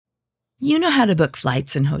You know how to book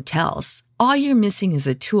flights and hotels. All you're missing is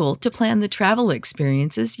a tool to plan the travel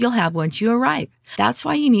experiences you'll have once you arrive. That's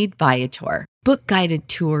why you need Viator. Book guided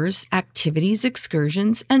tours, activities,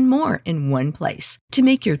 excursions, and more in one place to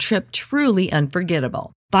make your trip truly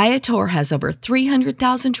unforgettable. Viator has over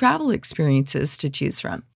 300,000 travel experiences to choose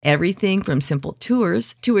from. Everything from simple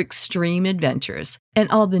tours to extreme adventures and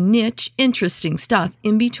all the niche, interesting stuff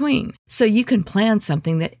in between. So you can plan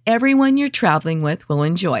something that everyone you're traveling with will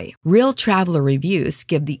enjoy. Real traveler reviews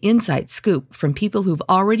give the inside scoop from people who've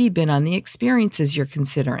already been on the experiences you're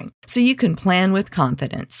considering. So you can plan with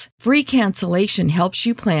confidence. Free cancellation helps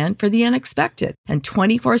you plan for the unexpected. And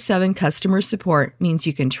 24/7 customer support means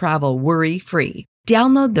you can travel worry-free.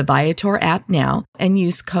 Download the Viator app now and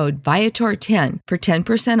use code Viator10 for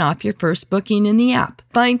 10% off your first booking in the app.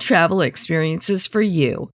 Find travel experiences for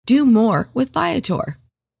you. Do more with Viator.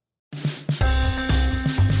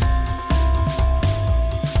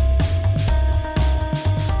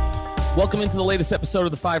 Welcome into the latest episode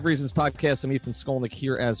of the 5 Reasons Podcast. I'm Ethan Skolnick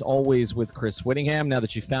here, as always, with Chris Whittingham. Now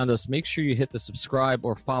that you found us, make sure you hit the subscribe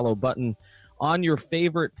or follow button on your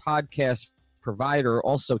favorite podcast provider.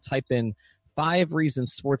 Also, type in 5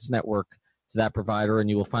 Reasons Sports Network to that provider, and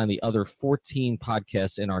you will find the other 14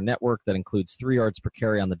 podcasts in our network. That includes 3 Yards Per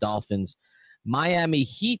Carry on the Dolphins, Miami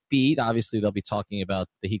Heat Beat. Obviously, they'll be talking about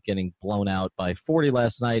the Heat getting blown out by 40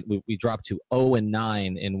 last night. We dropped to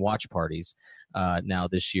 0-9 in watch parties now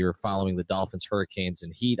this year following the Dolphins, Hurricanes,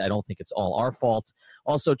 and Heat. I don't think it's all our fault.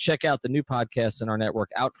 Also, check out the new podcasts in our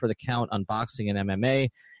network, Out for the Count on Boxing and MMA,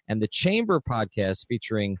 and the Chamber podcast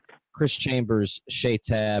featuring Chris Chambers, Shay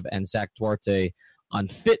Tab, and Zach Duarte on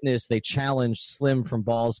fitness. They challenged Slim from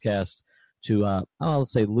Ballscast to,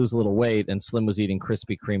 let's say, lose a little weight, and Slim was eating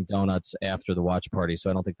Krispy Kreme donuts after the watch party, so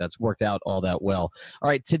I don't think that's worked out all that well. All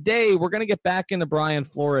right, today we're going to get back into Brian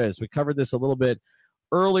Flores. We covered this a little bit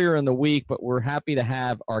earlier in the week, but we're happy to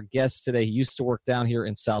have our guest today. He used to work down here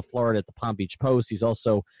in South Florida at the Palm Beach Post. He's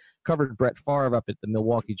also covered Brett Favre up at the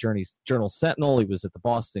Milwaukee Journal Sentinel. He was at the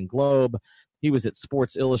Boston Globe. He was at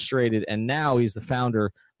Sports Illustrated, and now he's the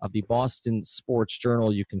founder of the Boston Sports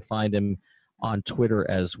Journal. You can find him on Twitter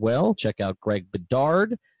as well. Check out Greg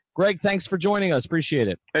Bedard. Greg, thanks for joining us. Appreciate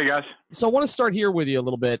it. Hey, guys. So I want to start here with you a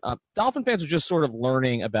little bit. Dolphin fans are just sort of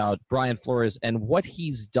learning about Brian Flores and what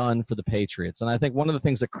he's done for the Patriots. And I think one of the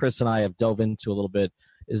things that Chris and I have dove into a little bit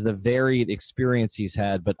is the varied experience he's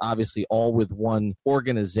had, but obviously all with one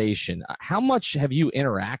organization. How much have you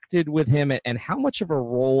interacted with him, and how much of a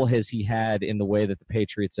role has he had in the way that the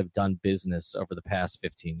Patriots have done business over the past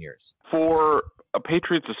 15 years? For a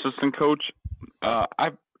Patriots assistant coach,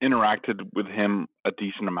 I've interacted with him a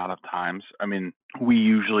decent amount of times. I mean,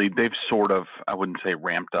 they've sort of, I wouldn't say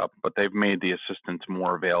ramped up, but they've made the assistants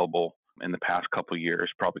more available in the past couple of years,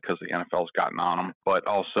 probably because the NFL's gotten on them. But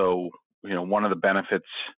also, one of the benefits,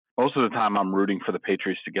 most of the time I'm rooting for the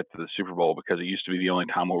Patriots to get to the Super Bowl, because it used to be the only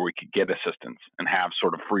time where we could get assistants and have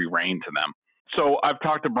sort of free reign to them. So I've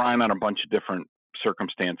talked to Brian on a bunch of different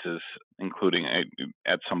circumstances, including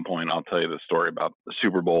at some point, I'll tell you the story about the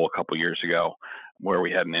Super Bowl a couple years ago, where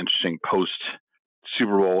we had an interesting post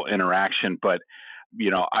Super Bowl interaction. But,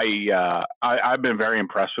 I've been very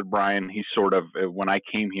impressed with Brian. He sort of, when I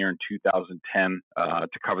came here in 2010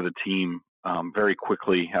 to cover the team, very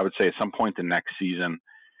quickly, I would say at some point the next season,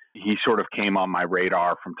 he sort of came on my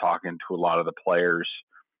radar from talking to a lot of the players.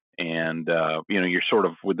 And, you're sort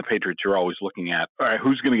of, with the Patriots, you're always looking at, all right,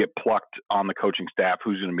 who's going to get plucked on the coaching staff?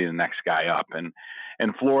 Who's going to be the next guy up?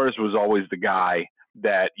 And Flores was always the guy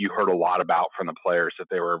that you heard a lot about from the players that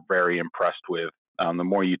they were very impressed with. The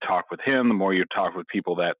more you talk with him, the more you talk with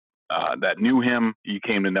people that knew him, you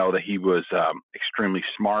came to know that he was extremely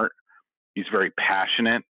smart. He's very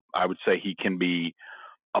passionate. I would say he can be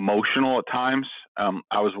emotional at times.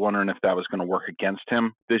 I was wondering if that was going to work against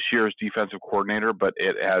him this year as defensive coordinator, but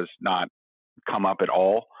it has not come up at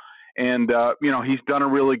all. And, he's done a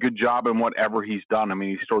really good job in whatever he's done. I mean,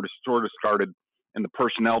 he sort of started in the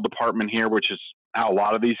personnel department here, which is how a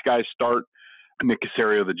lot of these guys start. Nick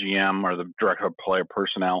Caserio, the GM, or the director of player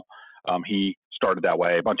personnel, he started that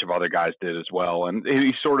way. A bunch of other guys did as well. And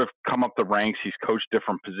he's sort of come up the ranks. He's coached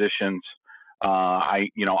different positions. I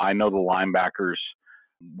know the linebackers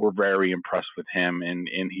were very impressed with him, and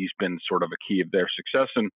he's been sort of a key of their success.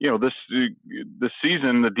 And, this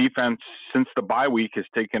season, the defense since the bye week has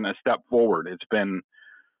taken a step forward. It's been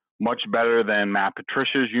much better than Matt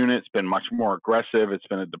Patricia's unit. It's been much more aggressive. It's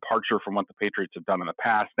been a departure from what the Patriots have done in the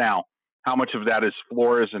past. Now, how much of that is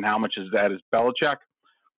Flores and how much of that is Belichick?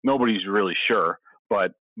 Nobody's really sure.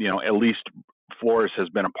 But, at least Flores has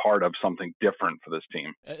been a part of something different for this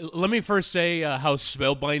team. Let me first say how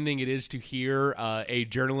spellbinding it is to hear a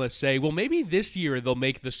journalist say, well, maybe this year they'll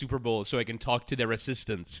make the Super Bowl so I can talk to their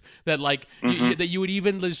assistants. That that you would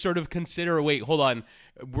even sort of consider, wait, hold on,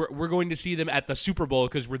 we're going to see them at the Super Bowl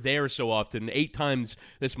because we're there so often, 8 times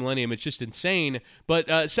this millennium. It's just insane.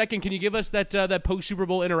 But second, can you give us that post Super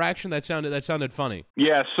Bowl interaction? That sounded funny.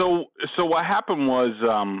 Yeah. So what happened was,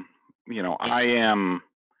 I am,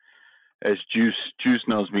 as Juice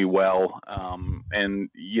knows me well, and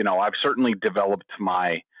I've certainly developed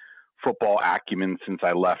my football acumen since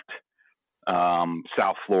I left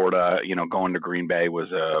South Florida. Going to Green Bay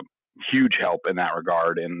was a huge help in that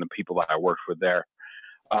regard, and the people that I worked with there.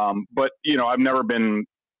 But I've never been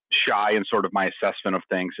shy in sort of my assessment of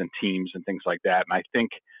things and teams and things like that. And I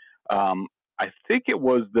think it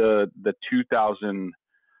was the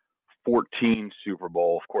 2014 Super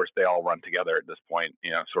Bowl. Of course, they all run together at this point,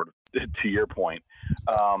 sort of to your point.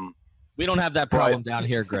 We don't have that problem down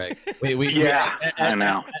here, Greg. I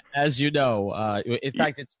know. As you know, in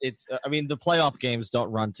fact, it's. I mean, the playoff games don't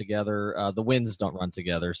run together. The wins don't run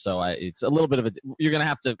together. So it's a little bit of a. You're going to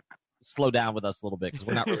have to slow down with us a little bit because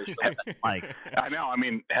we're not really sure what that's like. I know. I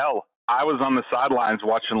mean, hell, I was on the sidelines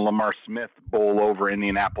watching Lamar Smith bowl over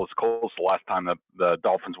Indianapolis Colts the last time the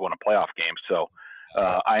Dolphins won a playoff game. So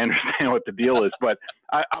I understand what the deal is, but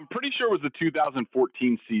I'm pretty sure it was the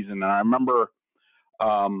 2014 season, and I remember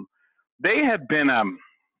they had been a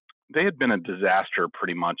disaster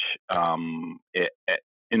pretty much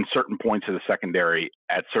in certain points of the secondary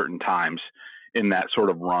at certain times in that sort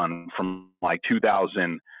of run from like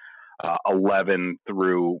 2011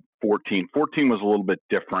 through 14. 14 was a little bit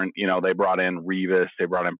different. They brought in Revis, they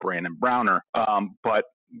brought in Brandon Browner, but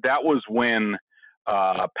that was when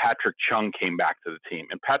Patrick Chung came back to the team.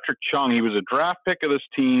 And Patrick Chung, he was a draft pick of this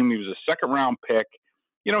team. He was a second-round pick.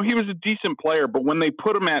 He was a decent player, but when they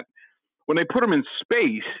put him in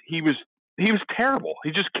space, he was terrible.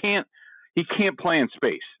 He just can't play in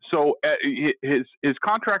space. So his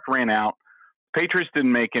contract ran out. Patriots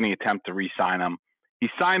didn't make any attempt to re-sign him. He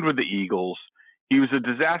signed with the Eagles. He was a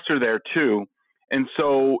disaster there too. And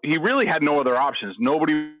so he really had no other options.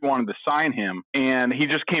 Nobody wanted to sign him. And he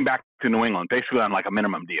just came back to New England, basically on like a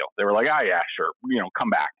minimum deal. They were like, oh yeah, sure. Come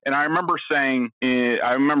back. And I remember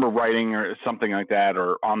writing or something like that,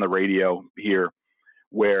 or on the radio here,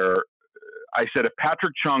 where I said, if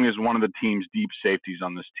Patrick Chung is one of the team's deep safeties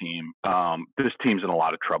on this team, this team's in a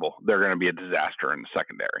lot of trouble. They're going to be a disaster in the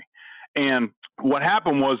secondary. And what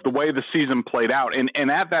happened was the way the season played out,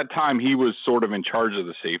 and at that time he was sort of in charge of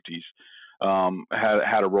the safeties,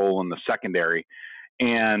 had a role in the secondary.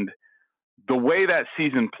 And the way that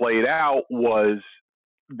season played out was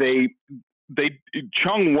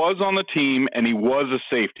Chung was on the team and he was a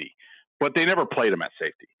safety, but they never played him at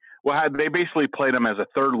safety. Well, they basically played him as a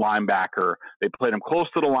third linebacker. They played him close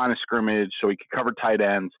to the line of scrimmage so he could cover tight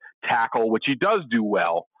ends, tackle, which he does do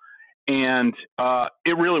well. And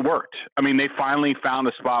it really worked. I mean, they finally found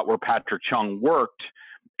a spot where Patrick Chung worked.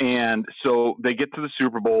 And so they get to the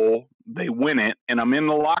Super Bowl, they win it, and I'm in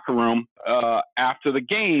the locker room after the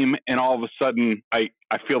game, and all of a sudden I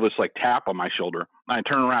feel this like tap on my shoulder. I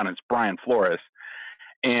turn around, and it's Brian Flores.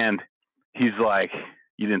 And he's like,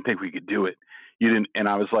 you didn't think we could do it. You didn't. And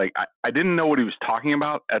I was like, I didn't know what he was talking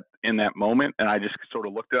about in that moment. And I just sort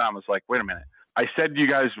of looked at him. I was like, wait a minute. I said you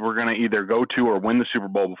guys were going to either go to or win the Super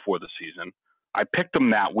Bowl before the season. I picked them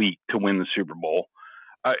that week to win the Super Bowl.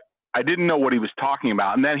 I didn't know what he was talking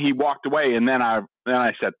about. And then he walked away. And then I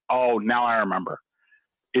said, oh, now I remember.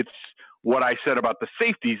 It's what I said about the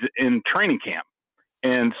safeties in training camp.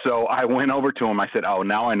 And so I went over to him. I said, oh,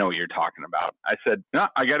 now I know what you're talking about. I said, no,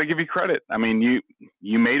 I got to give you credit. I mean,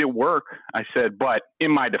 you made it work. I said, but in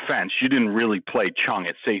my defense, you didn't really play Chung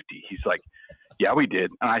at safety. He's like, yeah, we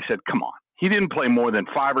did. And I said, come on. He didn't play more than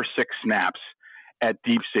 5 or 6 snaps at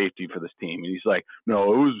deep safety for this team. And he's like,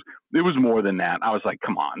 no, it was more than that. I was like,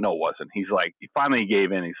 come on. No, it wasn't. He's like, he finally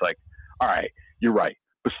gave in. He's like, all right, you're right.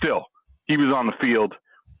 But still, he was on the field.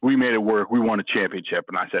 We made it work. We won a championship.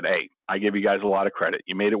 And I said, hey, I give you guys a lot of credit.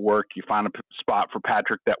 You made it work. You found a spot for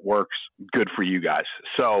Patrick that works. Good for you guys.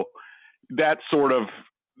 So that sort of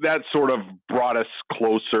brought us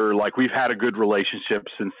closer. Like, we've had a good relationship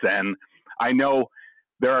since then. I know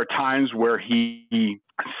there are times where he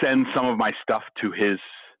sends some of my stuff to his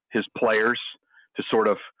players to sort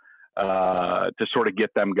of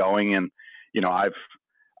get them going. And,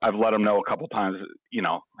 I've let him know a couple times,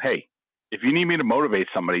 hey, if you need me to motivate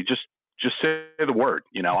somebody, just say the word,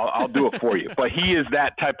 I'll do it for you. But he is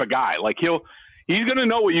that type of guy. Like, he's going to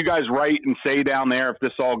know what you guys write and say down there if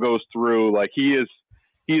this all goes through. Like, he is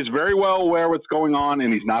very well aware what's going on,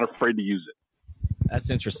 and he's not afraid to use it. That's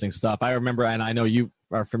interesting stuff. I remember, and I know you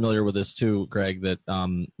are familiar with this too, Greg, that,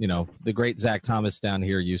 the great Zach Thomas down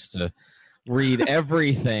here used to read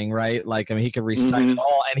everything, right? Like, I mean, he could recite it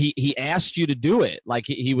all, and he asked you to do it. Like,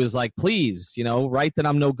 he was like, please, write that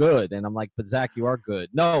I'm no good. And I'm like, but Zach, you are good.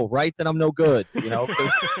 No, write that I'm no good,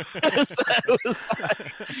 because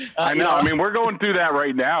I know. I mean, we're going through that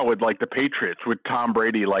right now with, like, the Patriots, with Tom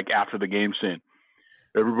Brady, like, after the game saying,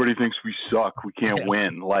 everybody thinks we suck. We can't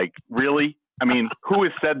win. Like, really? I mean, who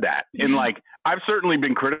has said that? And, like, I've certainly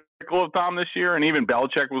been critical of Tom this year, and even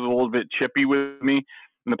Belichick was a little bit chippy with me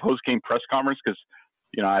in the post-game press conference because,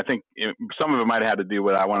 I think some of it might have had to do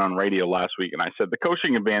with I went on radio last week and I said the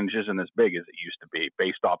coaching advantage isn't as big as it used to be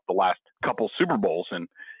based off the last couple Super Bowls. And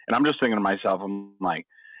I'm just thinking to myself, I'm like,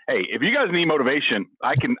 hey, if you guys need motivation,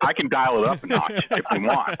 I can dial it up a notch if we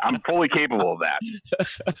want. I'm fully capable of that.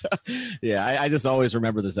 Yeah, I just always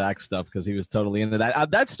remember the Zach stuff because he was totally into that.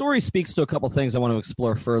 That story speaks to a couple things I want to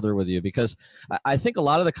explore further with you, because I think a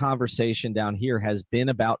lot of the conversation down here has been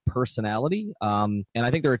about personality, and I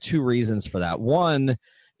think there are two reasons for that. One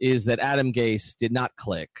is that Adam Gase did not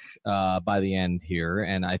click by the end here,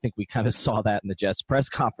 and I think we kind of saw that in the Jets press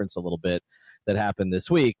conference a little bit that happened this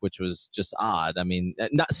week, which was just odd. I mean,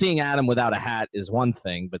 not seeing Adam without a hat is one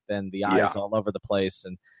thing, but then the eyes all over the place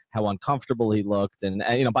and how uncomfortable he looked. And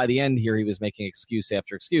by the end here, he was making excuse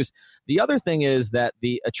after excuse. The other thing is that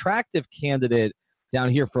the attractive candidate down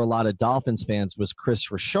here for a lot of Dolphins fans was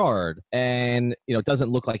Chris Richard. And, it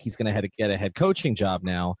doesn't look like he's going to get a head coaching job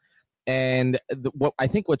now. And what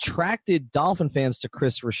attracted Dolphin fans to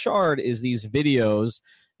Chris Richard is these videos,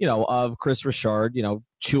 of Chris Richard,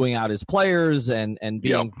 chewing out his players and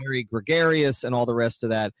being very gregarious and all the rest of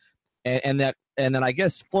that. And then I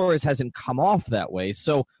guess Flores hasn't come off that way.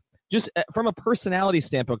 So just from a personality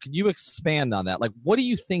standpoint, could you expand on that? Like,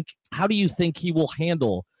 how do you think he will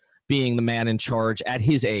handle being the man in charge at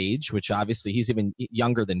his age, which obviously he's even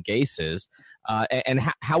younger than Gase is? And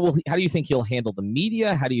how do you think he'll handle the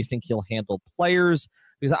media? How do you think he'll handle players?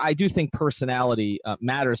 Because I do think personality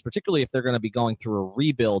matters, particularly if they're going to be going through a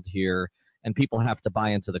rebuild here and people have to buy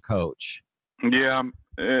into the coach. Yeah,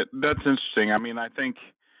 that's interesting. I mean, I think,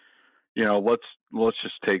 let's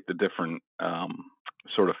just take the different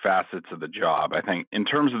sort of facets of the job. I think in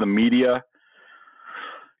terms of the media,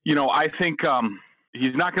 I think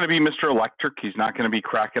he's not going to be Mr. Electric. He's not going to be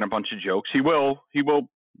cracking a bunch of jokes. He will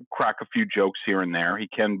crack a few jokes here and there. He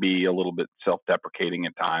can be a little bit self-deprecating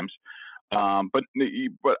at times. But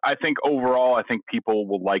I think overall, I think people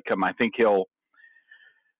will like him. I think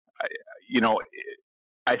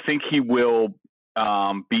I think he will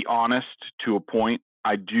be honest to a point.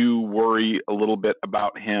 I do worry a little bit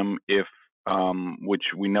about him if, which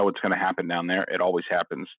we know it's going to happen down there. It always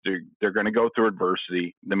happens. They're going to go through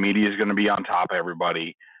adversity. The media is going to be on top of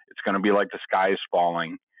everybody. It's going to be like the sky is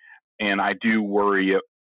falling. And I do worry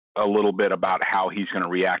a little bit about how he's going to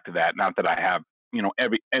react to that. Not that I have,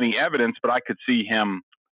 any evidence, but I could see him,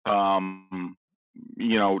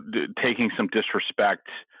 taking some disrespect,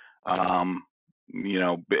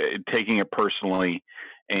 taking it personally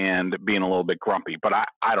and being a little bit grumpy. But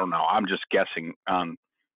I don't know. I'm just guessing on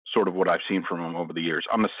sort of what I've seen from him over the years.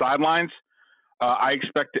 On the sidelines, I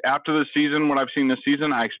expect after the season, what I've seen this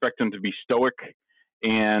season, I expect him to be stoic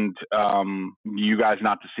and you guys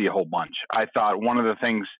not to see a whole bunch. I thought one of the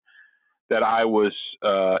things that I was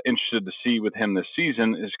interested to see with him this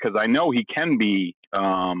season is because I know he can be,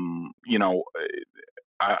 I'm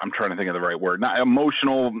trying to think of the right word, not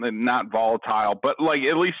emotional, not volatile, but like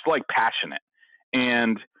at least like passionate.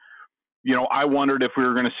 And, I wondered if we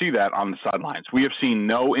were going to see that on the sidelines. We have seen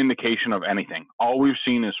no indication of anything. All we've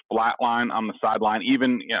seen is flatline on the sideline.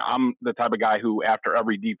 Even, I'm the type of guy who after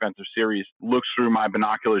every defensive series looks through my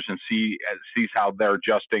binoculars and sees how they're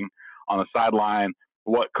adjusting on the sideline,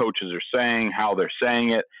 what coaches are saying, how they're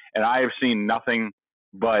saying it. And I have seen nothing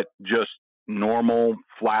but just normal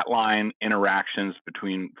flatline interactions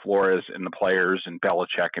between Flores and the players and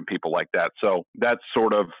Belichick and people like that. So that's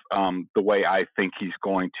sort of the way I think he's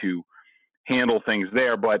going to handle things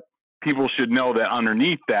there. But people should know that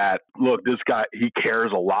underneath that, look, this guy, he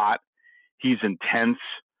cares a lot. He's intense.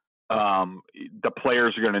 The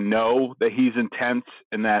players are going to know that he's intense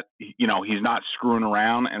and that, he's not screwing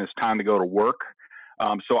around and it's time to go to work.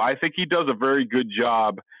 So I think he does a very good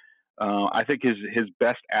job. I think his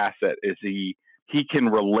best asset is he can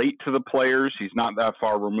relate to the players. He's not that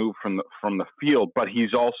far removed from the field, but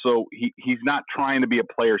he's also he's not trying to be a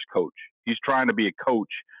player's coach. He's trying to be a coach.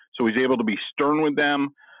 So he's able to be stern with them,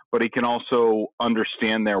 but he can also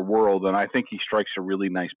understand their world. And I think he strikes a really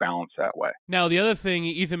nice balance that way. Now, the other thing,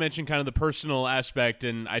 Ethan mentioned kind of the personal aspect,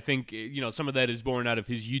 and I think, some of that is born out of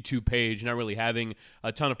his YouTube page, not really having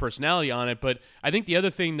a ton of personality on it. But I think the other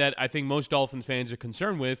thing that I think most Dolphins fans are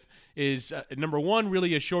concerned with is, number one,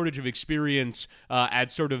 really a shortage of experience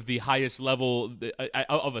at sort of the highest level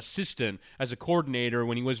of assistant as a coordinator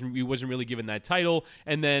when he wasn't really given that title.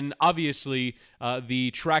 And then, obviously,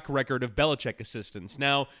 the track record of Belichick assistants.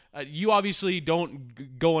 Now, you obviously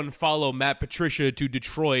don't go and follow Matt Patricia to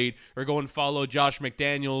Detroit or go and follow Josh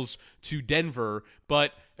McDaniels to Denver,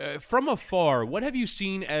 but from afar, what have you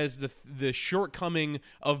seen as the shortcoming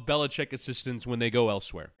of Belichick assistants when they go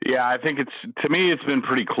elsewhere? Yeah, I think to me it's been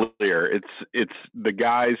pretty clear. It's the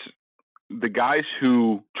guys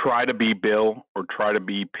who try to be Bill or try to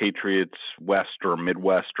be Patriots West or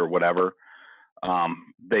Midwest or whatever,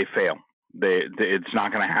 they fail. It's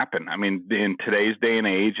not going to happen. I mean, in today's day and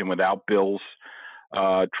age, and without Bill's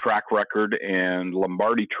track record and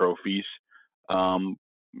Lombardi trophies,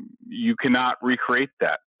 you cannot recreate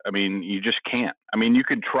that. I mean, you just can't. I mean, you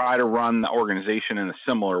could try to run the organization in a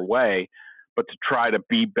similar way, but to try to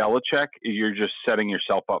beat Belichick, you're just setting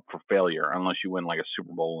yourself up for failure unless you win like a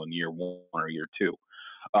Super Bowl in year 1 or year 2.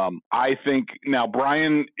 I think now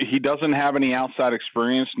Brian, he doesn't have any outside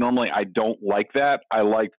experience. Normally, I don't like that. I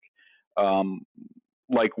like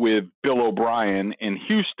with Bill O'Brien in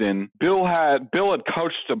Houston, Bill had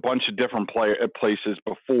coached a bunch of different places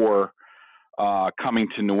before coming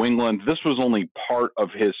to New England. This was only part of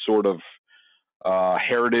his sort of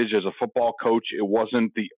heritage as a football coach. It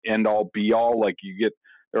wasn't the end all be all.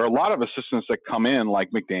 There are a lot of assistants that come in like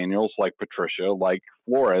McDaniels, like Patricia, like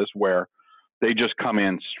Flores, where they just come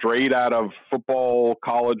in straight out of football,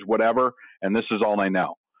 college, whatever, and this is all they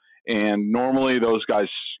know. And normally those guys,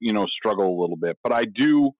 struggle a little bit. But I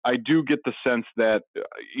do get the sense that,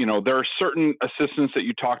 there are certain assistants that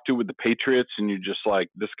you talk to with the Patriots and you're just like,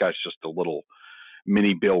 this guy's just a little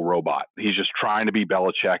mini Bill robot. He's just trying to be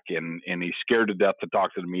Belichick and he's scared to death to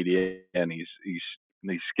talk to the media and he's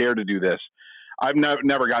scared to do this. I've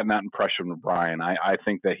never gotten that impression with Brian. I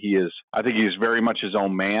think that he's very much his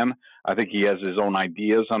own man. I think he has his own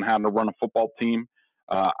ideas on how to run a football team.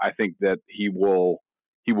 I think that he will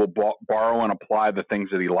borrow and apply the things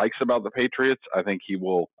that he likes about the Patriots. I think he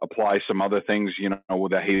will apply some other things,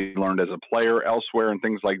 that he learned as a player elsewhere and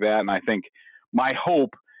things like that. And I think my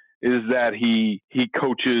hope is that he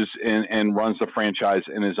coaches and runs the franchise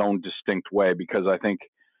in his own distinct way, because I think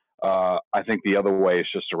the other way is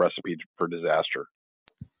just a recipe for disaster.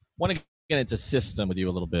 I want to get into system with you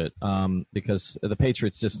a little bit, because the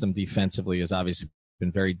Patriots system defensively has obviously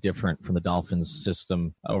been very different from the Dolphins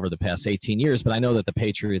system over the past 18 years. But I know that the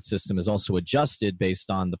Patriots system is also adjusted based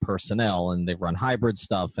on the personnel, and they've run hybrid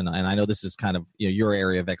stuff. And I know this is kind of your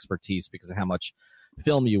area of expertise because of how much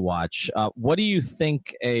film you watch. What do you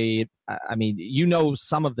think some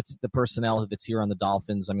of the personnel that's here on the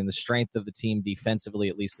Dolphins. I mean, the strength of the team defensively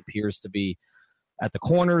at least appears to be at the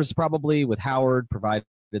corners, probably with Howard, provided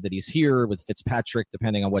that he's here, with Fitzpatrick,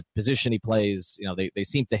 depending on what position he plays. They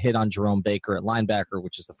seem to hit on Jerome Baker at linebacker,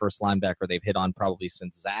 which is the first linebacker they've hit on probably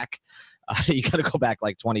since Zach. You got to go back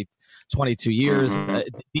like 22 years.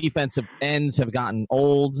 Defensive ends have gotten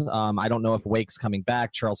old. I don't know if Wake's coming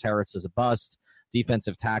back. Charles Harris is a bust.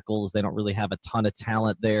 Defensive tackles, they don't really have a ton of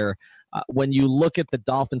talent there. When you look at the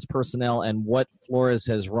Dolphins personnel and what Flores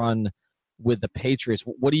has run with the Patriots,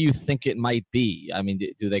 what do you think it might be? I mean,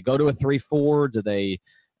 do they go to a 3-4? Do they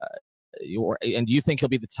and do you think he'll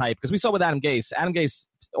be the type? Because we saw with Adam Gase. Adam Gase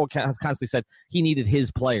has constantly said he needed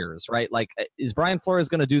his players, right? Like, is Brian Flores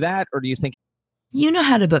going to do that, or do you think? You know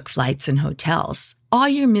how to book flights and hotels. All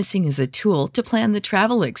you're missing is a tool to plan the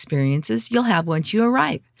travel experiences you'll have once you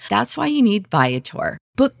arrive. That's why you need Viator.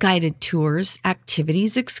 Book guided tours,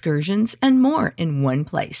 activities, excursions, and more in one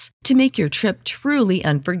place to make your trip truly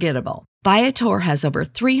unforgettable. Viator has over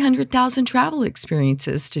 300,000 travel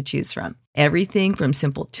experiences to choose from. Everything from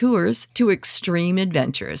simple tours to extreme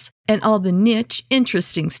adventures and all the niche,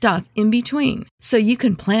 interesting stuff in between. So you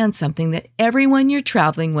can plan something that everyone you're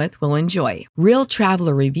traveling with will enjoy. Real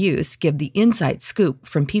traveler reviews give the inside scoop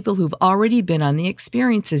from people who've already been on the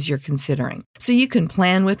experiences you're considering. So you can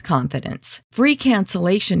plan with confidence. Free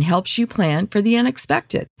cancellation helps you plan for the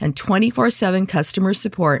unexpected. And 24/7 customer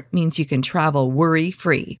support means you can travel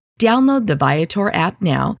worry-free. Download the Viator app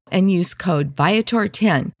now and use code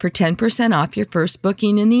Viator10 for 10% off your first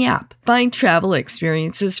booking in the app. Find travel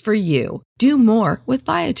experiences for you. Do more with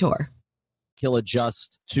Viator. He'll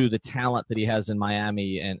adjust to the talent that he has in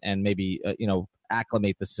Miami and maybe,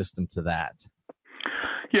 acclimate the system to that.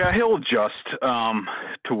 Yeah, he'll adjust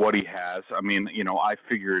to what he has. I mean, I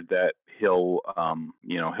figured that he'll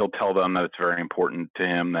tell them that it's very important to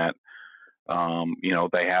him that,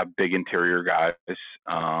 they have big interior guys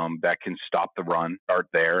that can stop the run, start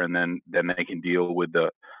there, and then they can deal with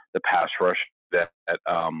the pass rush. That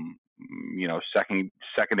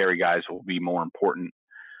secondary guys will be more important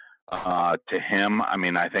to him. I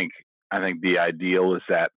mean, I think the ideal is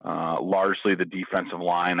that largely the defensive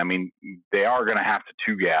line. I mean, they are going to have to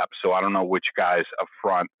two gap, so I don't know which guys up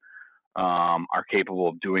front are capable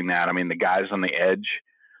of doing that. I mean, the guys on the edge.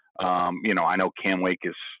 I know Cam Wake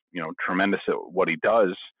is tremendous at what he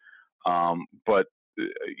does, but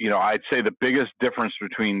I'd say the biggest difference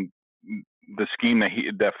between the scheme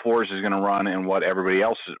that Flores is going to run and what everybody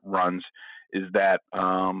else runs is that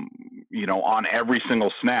on every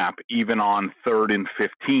single snap, even on 3rd and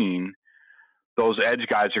 15, those edge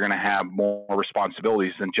guys are going to have more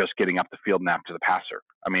responsibilities than just getting up the field and after the passer.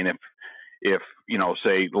 I mean, if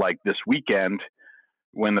say like this weekend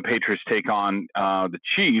when the Patriots take on the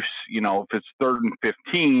Chiefs, if it's 3rd and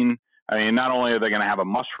 15, I mean, not only are they going to have a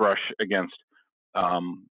must rush against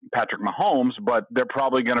Patrick Mahomes, but they're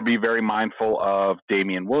probably going to be very mindful of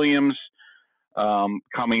Damian Williams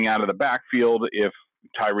coming out of the backfield. If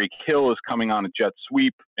Tyreek Hill is coming on a jet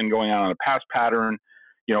sweep and going out on a pass pattern,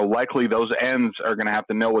 likely those ends are going to have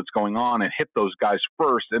to know what's going on and hit those guys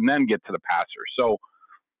first and then get to the passer. So,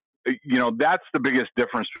 that's the biggest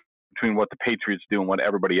difference between what the Patriots do and what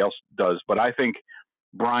everybody else does. But I think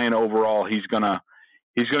Brian overall, he's going to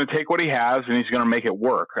take what he has and he's going to make it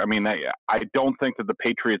work. I mean, I don't think that the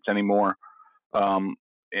Patriots anymore,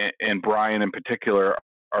 and Brian in particular,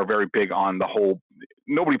 are very big on the whole.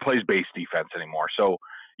 Nobody plays base defense anymore. So,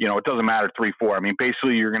 it doesn't matter 3-4. I mean,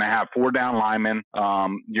 basically you're going to have 4 down linemen.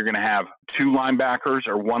 You're going to have 2 linebackers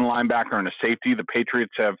or 1 linebacker and a safety. The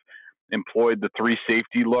Patriots have employed the 3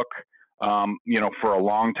 safety look, for a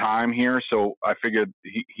long time here. So I figured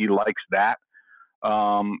he likes that.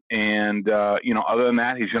 Other than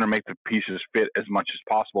that, he's going to make the pieces fit as much as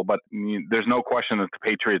possible. But there's no question that the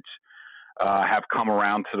Patriots have come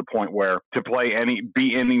around to the point where to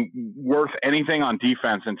be worth anything on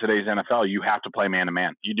defense in today's NFL, you have to play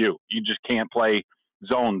man-to-man. You do. You just can't play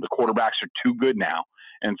zone. The quarterbacks are too good now.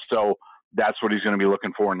 And so that's what he's going to be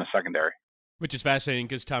looking for in the secondary. Which is fascinating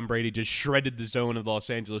because Tom Brady just shredded the zone of the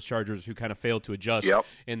Los Angeles Chargers, who kind of failed to adjust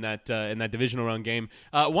in that divisional round game.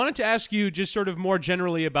 Wanted to ask you just sort of more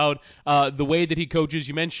generally about the way that he coaches.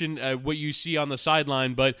 You mentioned what you see on the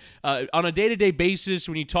sideline, but on a day-to-day basis,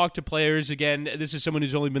 when you talk to players, again, this is someone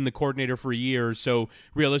who's only been the coordinator for a year, so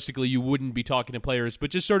realistically, you wouldn't be talking to players.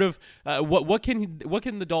 But just sort of what can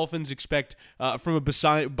the Dolphins expect from a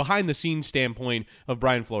behind-the-scenes standpoint of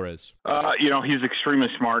Brian Flores? He's extremely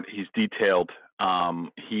smart. He's detailed.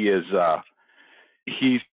 He's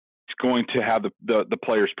going to have the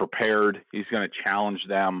players prepared. He's going to challenge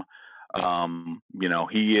them.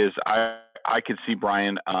 He is. I could see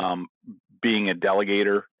Brian being a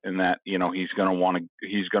delegator in that he's going to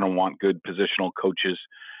want good positional coaches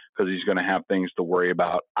because he's going to have things to worry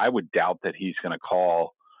about. I would doubt that he's going to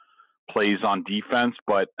call plays on defense,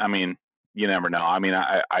 but I mean, you never know. I mean,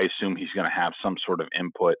 I assume he's going to have some sort of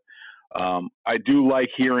input. I do like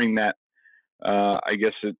hearing that. I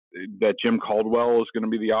guess that Jim Caldwell is going to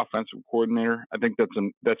be the offensive coordinator. I think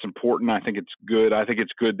that's important. I think it's good. I think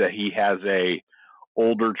it's good that he has a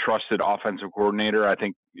older, trusted offensive coordinator. I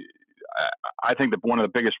think that one of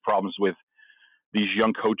the biggest problems with these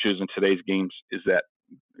young coaches in today's games is that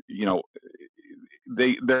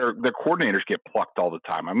their coordinators get plucked all the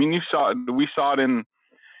time. I mean, we saw it in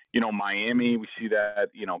Miami. We see that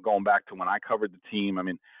going back to when I covered the team. I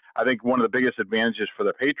mean, I think one of the biggest advantages for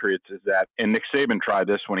the Patriots is that, and Nick Saban tried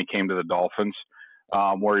this when he came to the Dolphins,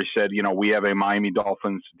 where he said, we have a Miami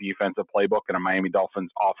Dolphins defensive playbook and a Miami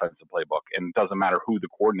Dolphins offensive playbook, and it doesn't matter who the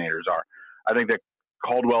coordinators are. I think that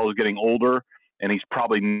Caldwell is getting older, and he's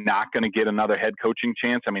probably not going to get another head coaching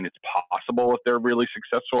chance. I mean, it's possible if they're really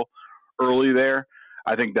successful early there.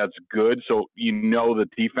 I think that's good. So the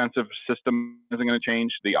defensive system isn't going to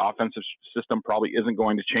change. The offensive system probably isn't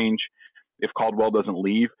going to change if Caldwell doesn't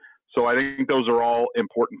leave. So I think those are all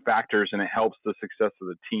important factors, and it helps the success of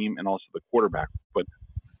the team and also the quarterback. But,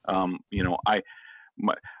 I'm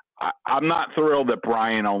not thrilled that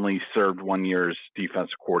Brian only served 1 year as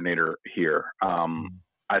defensive coordinator here.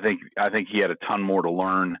 I think he had a ton more to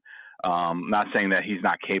learn. Not saying that he's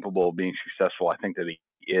not capable of being successful. I think that he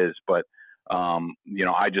is, but I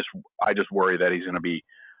just worry that he's going to be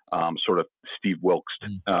sort of Steve Wilkes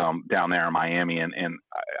down there in Miami, and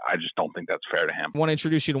I just don't think that's fair to him. I want to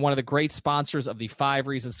introduce you to one of the great sponsors of the 5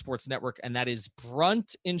 Reasons Sports Network, and that is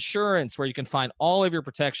Brunt Insurance, where you can find all of your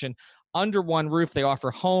protection under one roof. They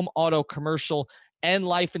offer home, auto, commercial, and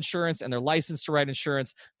life insurance, and they're licensed to write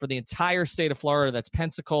insurance for the entire state of Florida. That's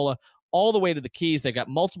Pensacola all the way to the Keys. They've got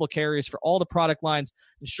multiple carriers for all the product lines.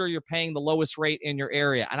 Ensure you're paying the lowest rate in your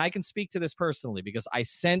area. And I can speak to this personally because I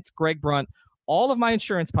sent Greg Brunt all of my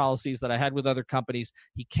insurance policies that I had with other companies.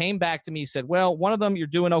 He came back to me, said, well, one of them you're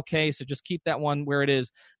doing okay, so just keep that one where it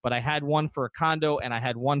is. But I had one for a condo and I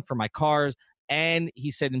had one for my cars. And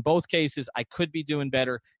he said in both cases, I could be doing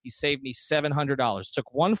better. He saved me $700.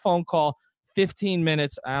 Took one phone call, 15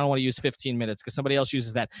 minutes. I don't want to use 15 minutes because somebody else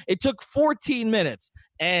uses that. It took 14 minutes,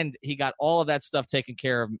 and he got all of that stuff taken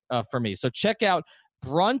care of for me. So check out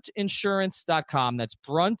bruntinsurance.com. That's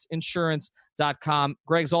bruntinsurance.com.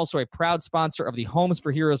 Greg's also a proud sponsor of the Homes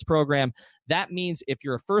for Heroes program. That means if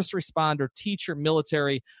you're a first responder, teacher,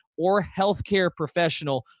 military, or healthcare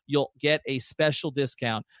professional, you'll get a special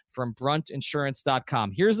discount from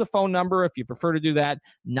bruntinsurance.com. Here's the phone number if you prefer to do that,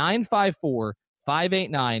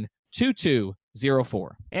 954-589-2204.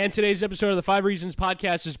 And today's episode of the 5 Reasons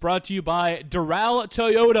podcast is brought to you by Doral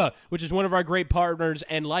Toyota, which is one of our great partners,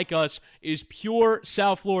 and like us, is pure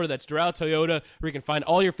South Florida. That's Doral Toyota, where you can find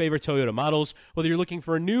all your favorite Toyota models. Whether you're looking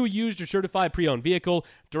for a new, used, or certified pre-owned vehicle,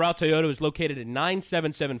 Doral Toyota is located at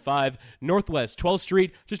 9775 Northwest 12th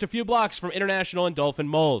Street, just a few blocks from International and Dolphin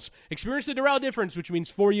Malls. Experience the Doral difference, which means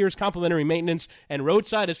 4 years complimentary maintenance and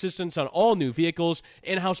roadside assistance on all new vehicles.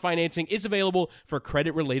 In-house financing is available for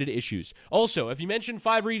credit-related issues. Also, if you mention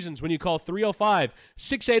 5 Reasons when you call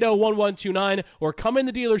 305-680-1129 or come in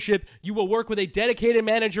the dealership, you will work with a dedicated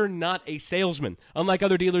manager, not a salesman. Unlike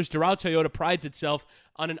other dealers, Doral Toyota prides itself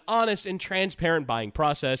on an honest and transparent buying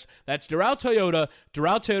process. That's Doral Toyota,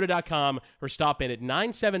 DoralToyota.com, or stop in at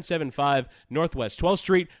 9775 Northwest 12th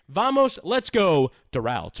Street. Vamos, let's go,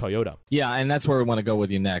 Doral Toyota. Yeah, and that's where we want to go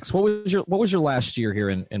with you next. What was your last year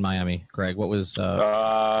here in Miami, Greg? What was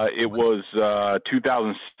it was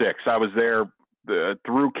 2006. I was there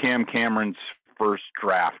through Cam Cameron's first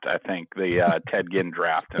draft, I think, the Ted Ginn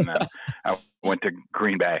draft, and then I went to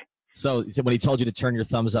Green Bay. So when he told you to turn your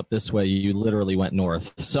thumbs up this way, you literally went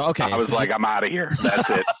north. So, okay. I was like, I'm out of here. That's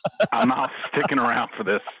it. I'm not sticking around for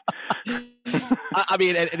this. I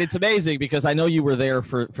mean, and it's amazing because I know you were there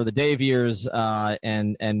for the Dave years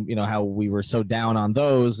and you know how we were so down on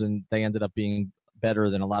those, and they ended up being better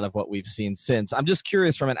than a lot of what we've seen since. I'm just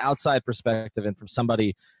curious from an outside perspective and from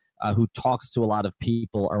somebody who talks to a lot of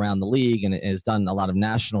people around the league and has done a lot of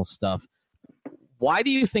national stuff. Why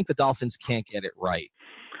do you think the Dolphins can't get it right?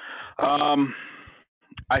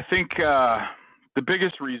 I think the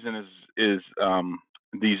biggest reason is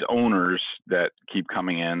these owners that keep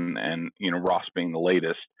coming in, and Ross being the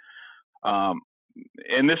latest.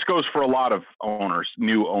 And this goes for a lot of owners,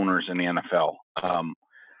 new owners in the NFL.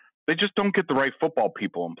 They just don't get the right football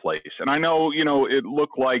people in place. And I know, it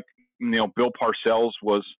looked like Bill Parcells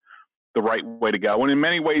was the right way to go. And in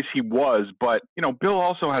many ways he was, but, Bill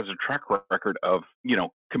also has a track record of,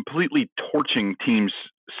 completely torching teams'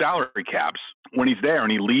 salary caps when he's there,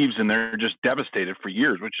 and he leaves and they're just devastated for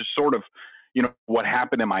years, which is sort of, what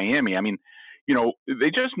happened in Miami. I mean,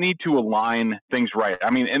 they just need to align things right. I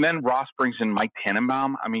mean, and then Ross brings in Mike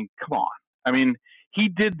Tannenbaum. I mean, come on. I mean, he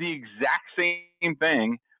did the exact same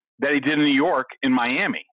thing that he did in New York in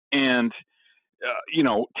Miami. And,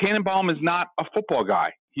 Tannenbaum is not a football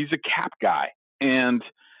guy. He's a cap guy. And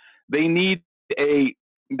they need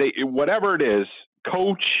whatever it is,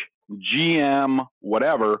 coach, GM,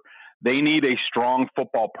 whatever, they need a strong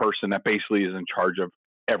football person that basically is in charge of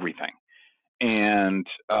everything. And,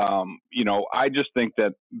 I just think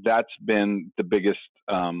that that's been the biggest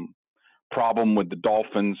problem with the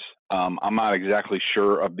Dolphins. I'm not exactly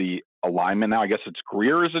sure of the alignment now. I guess it's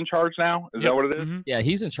Grier is in charge now. Is that what it is? Mm-hmm. Yeah,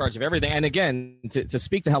 he's in charge of everything. And again, to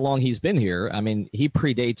speak to how long he's been here, I mean, he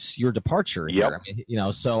predates your departure here. I mean,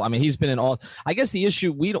 so I mean, he's been in all. I guess the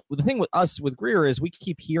issue the thing with us with Grier is we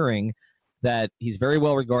keep hearing that he's very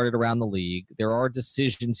well regarded around the league. There are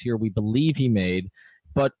decisions here we believe he made,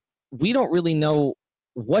 but we don't really know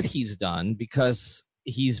what he's done because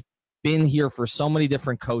he's been here for so many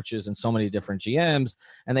different coaches and so many different GMs,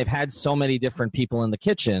 and they've had so many different people in the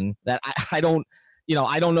kitchen that I don't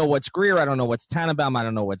know what's Grier. I don't know what's Tannenbaum. I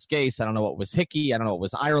don't know what's Gase. I don't know what was Hickey. I don't know what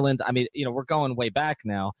was Ireland. I mean, we're going way back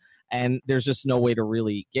now, and there's just no way to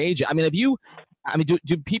really gauge it. I mean,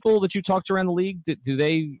 do people that you talk to around the league, do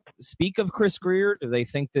they speak of Chris Grier? Do they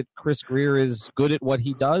think that Chris Grier is good at what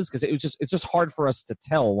he does? Because it's just hard for us to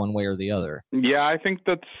tell one way or the other. Yeah, I think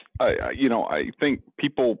that's I think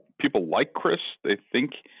people like Chris. They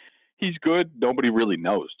think he's good. Nobody really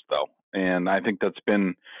knows though, and I think that's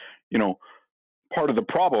been part of the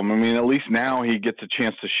problem. I mean, at least now he gets a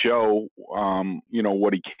chance to show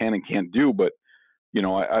what he can and can't do. But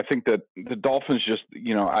I think that the Dolphins just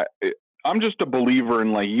I'm just a believer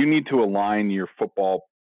in, like, you need to align your football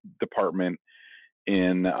department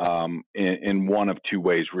in one of two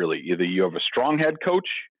ways, really. Either you have a strong head coach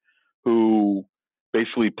who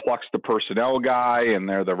basically plucks the personnel guy and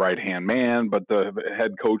they're the right hand man, but the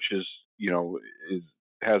head coach has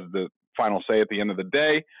the final say at the end of the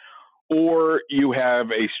day, or you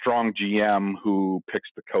have a strong GM who picks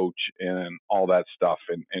the coach and all that stuff.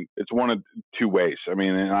 And it's one of two ways. I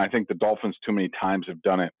mean, and I think the Dolphins too many times have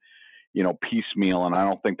done it, piecemeal, and I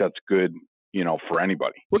don't think that's good, for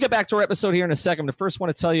anybody. We'll get back to our episode here in a second, but first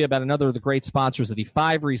want to tell you about another of the great sponsors of the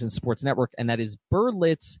 5 Reasons Sports Network, and that is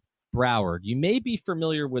Berlitz Broward. You may be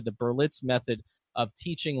familiar with the Berlitz method of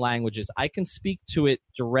teaching languages. I can speak to it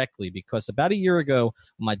directly because about a year ago,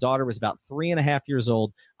 when my daughter was about 3.5 years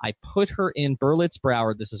old, I put her in Berlitz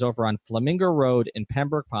Broward. This is over on Flamingo Road in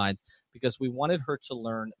Pembroke Pines, because we wanted her to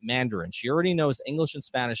learn Mandarin. She already knows English and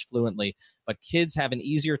Spanish fluently, but kids have an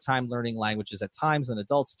easier time learning languages at times than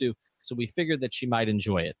adults do. So we figured that she might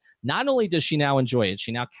enjoy it. Not only does she now enjoy it,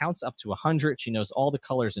 she now counts up to 100. She knows all the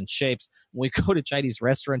colors and shapes. When we go to Chinese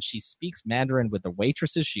restaurants, she speaks Mandarin with the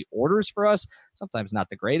waitresses. She orders for us. Sometimes not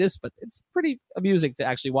the greatest, but it's pretty amusing to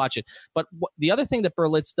actually watch it. But the other thing that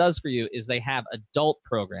Berlitz does for you is they have adult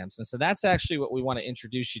programs. And so that's actually what we want to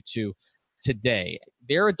introduce you to today.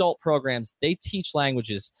 Their adult programs, they teach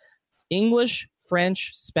languages: English,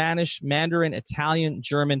 French, Spanish, Mandarin, Italian,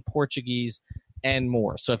 German, Portuguese, and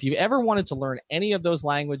more. So if you ever wanted to learn any of those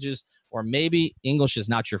languages, or maybe English is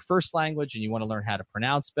not your first language and you want to learn how to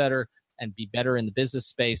pronounce better and be better in the business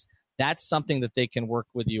space, that's something that they can work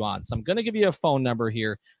with you on. So I'm going to give you a phone number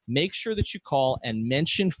here. Make sure that you call and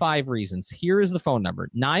mention 5 Reasons. Here is the phone number: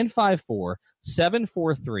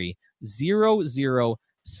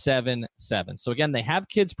 954-743-0077. So again, they have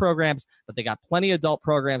kids programs, but they got plenty of adult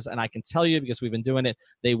programs, and I can tell you, because we've been doing it,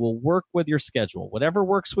 they will work with your schedule. Whatever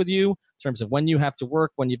works with you in terms of when you have to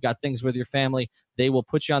work, when you've got things with your family, they will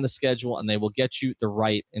put you on the schedule and they will get you the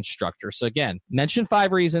right instructor. So again, mention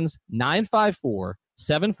 5 Reasons,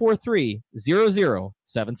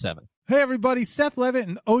 954-743-0077. Hey everybody, Seth Levitt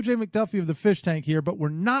and OJ McDuffie of the Fish Tank here, but we're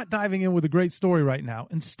not diving in with a great story right now.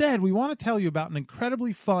 Instead, we want to tell you about an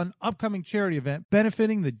incredibly fun upcoming charity event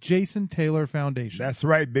benefiting the Jason Taylor Foundation. That's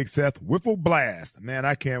right, Big Seth. Wiffle Blast. Man,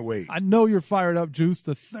 I can't wait. I know you're fired up, Juice.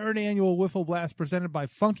 The 3rd annual Wiffle Blast, presented by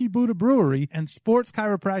Funky Buddha Brewery and Sports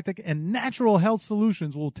Chiropractic and Natural Health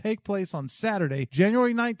Solutions, will take place on Saturday,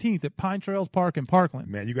 January 19th at Pine Trails Park in Parkland.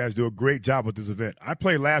 Man, you guys do a great job with this event. I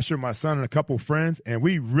played last year with my son and a couple of friends, and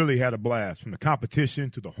we really had a blast. From the competition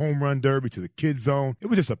to the home run derby to the kids zone, it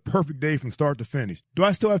was just a perfect day from start to finish. Do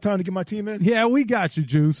I still have time to get my team in? Yeah, we got you,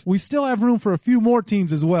 Juice. We still have room for a few more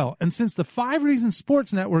teams as well. And since the 5 Reasons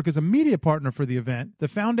Sports Network is a media partner for the event, the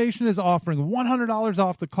foundation is offering $100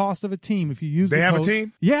 off the cost of a team if you use the code. They have a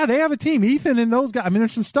team? Yeah, they have a team. Ethan and those guys. I mean,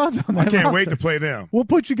 there's some studs on that I can't roster. wait to play them. We'll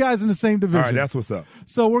put you guys in the same division. All right, that's what's up.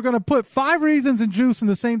 So we're going to put 5 Reasons and Juice in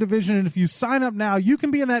the same division, and if you sign up now, you can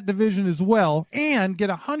be in that division as well and get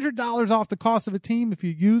 $100 off the cost of a team if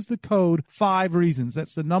you use the code 5 Reasons.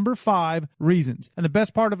 That's the number 5 Reasons. And the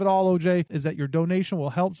best part of it all, OJ, is that your donation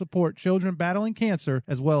will help support children battling cancer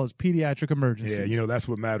as well as pediatric emergencies. Yeah, that's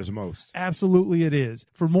what matters most. Absolutely it is.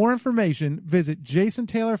 For more information, visit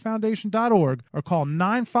jasontaylorfoundation.org or call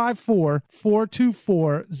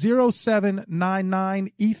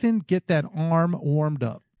 954-424-0799. Ethan, get that arm warmed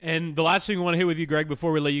up. And the last thing we want to hit with you, Greg,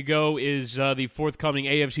 before we let you go, is the forthcoming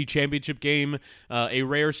AFC Championship game, a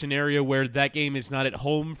rare scenario where that game is not at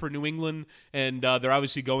home for New England, and they're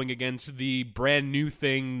obviously going against the brand new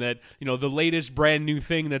thing the latest brand new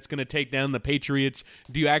thing that's going to take down the Patriots.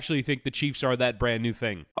 Do you actually think the Chiefs are that brand new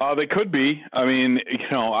thing? They could be. I mean,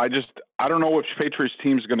 I don't know which Patriots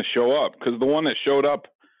team is going to show up, because the one that showed up,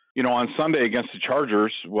 on Sunday against the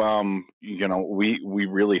Chargers, we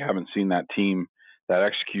really haven't seen that team that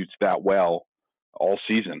executes that well all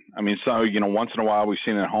season. I mean, so, once in a while we've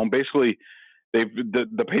seen it at home. Basically,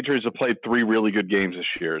 the Patriots have played 3 really good games this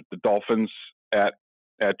year. The Dolphins at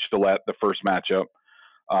Gillette, the first matchup,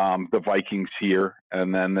 the Vikings here,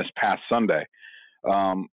 and then this past Sunday.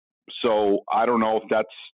 So I don't know if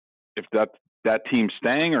that team's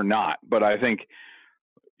staying or not, but I think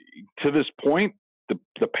to this point,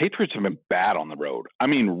 the Patriots have been bad on the road. I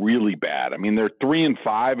mean, really bad. I mean, they're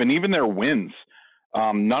 3-5, and even their wins,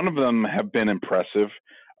 none of them have been impressive.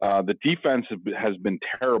 The defense has been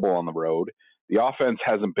terrible on the road. The offense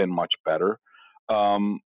hasn't been much better.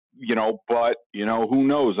 But who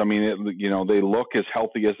knows? I mean, they look as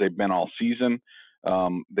healthy as they've been all season.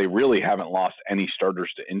 They really haven't lost any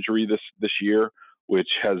starters to injury this year, which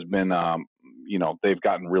has been, they've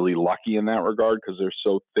gotten really lucky in that regard because they're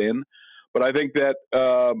so thin. But I think that,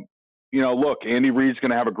 look, Andy Reid's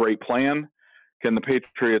going to have a great plan. Can the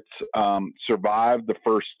Patriots survive the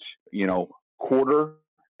first, quarter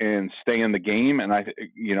and stay in the game? And I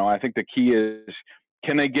think the key is,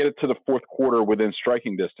 can they get it to the fourth quarter within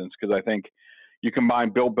striking distance? Because I think you combine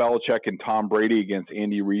Bill Belichick and Tom Brady against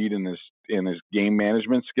Andy Reid and his game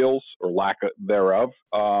management skills or lack thereof.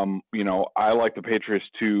 I like the Patriots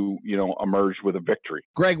to emerge with a victory.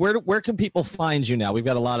 Greg, where can people find you now? We've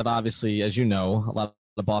got a lot of, obviously, as you know, a lot of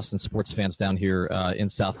Boston sports fans down here in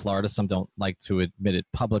South Florida. Some don't like to admit it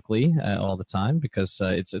publicly all the time because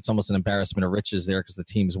it's almost an embarrassment of riches there because the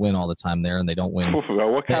teams win all the time there and they don't win.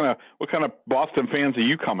 What kind of Boston fans are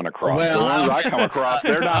you coming across? Well, the ones I come across,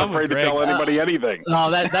 they're not afraid to tell anybody anything.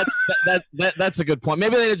 No, that's a good point.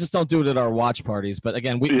 Maybe they just don't do it at our watch parties. But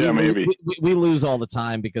again, we lose all the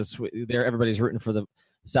time because everybody's rooting for the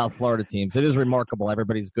South Florida teams. It is remarkable.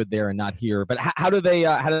 Everybody's good there and not here. But how do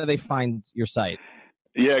they find your site?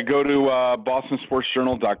 Yeah, go to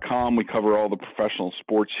bostonsportsjournal.com. We cover all the professional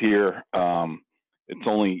sports here. It's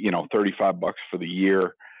only, $35 for the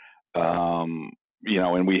year.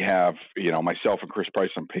 And we have, myself and Chris Price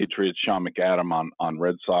on Patriots, Sean McAdam on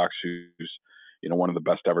Red Sox, who's, one of the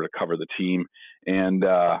best ever to cover the team. And,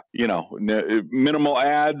 minimal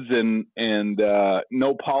ads and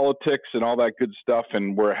no politics and all that good stuff.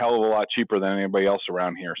 And we're a hell of a lot cheaper than anybody else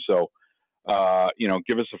around here. So,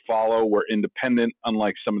 give us a follow. We're independent,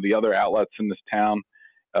 unlike some of the other outlets in this town.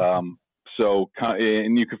 And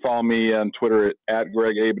you can follow me on Twitter at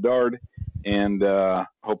Greg A. Bedard, and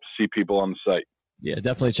hope to see people on the site. Yeah,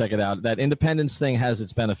 definitely check it out. That independence thing has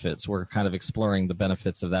its benefits. We're kind of exploring the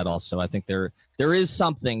benefits of that also. I think there is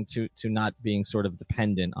something to not being sort of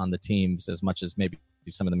dependent on the teams as much as maybe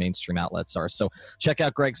some of the mainstream outlets are. So check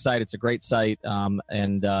out Greg's site. It's a great site,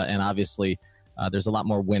 and obviously there's a lot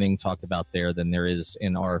more winning talked about there than there is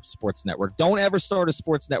in our sports network. Don't ever start a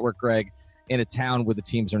sports network, Greg, in a town where the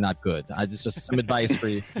teams are not good. Just some advice for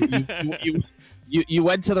you. You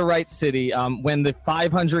went to the right city. When the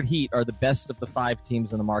 500 Heat are the best of the 5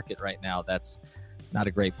 teams in the market right now, that's not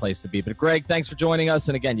a great place to be. But Greg, thanks for joining us.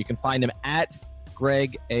 And again, you can find him at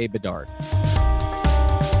Greg A. Bedard.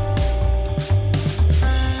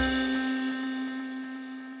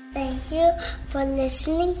 Thank you for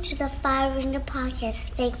listening to the 5 Reasons Podcast.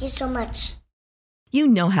 Thank you so much. You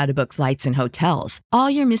know how to book flights and hotels. All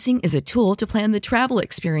you're missing is a tool to plan the travel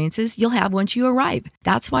experiences you'll have once you arrive.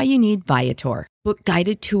 That's why you need Viator. Book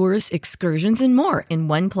guided tours, excursions, and more in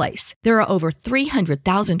one place. There are over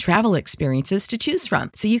 300,000 travel experiences to choose from,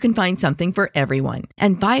 so you can find something for everyone.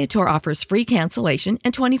 And Viator offers free cancellation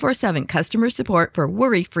and 24/7 customer support for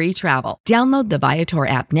worry-free travel. Download the Viator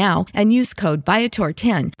app now and use code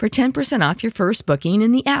Viator10 for 10% off your first booking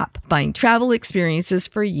in the app. Find travel experiences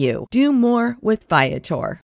for you. Do more with Viator.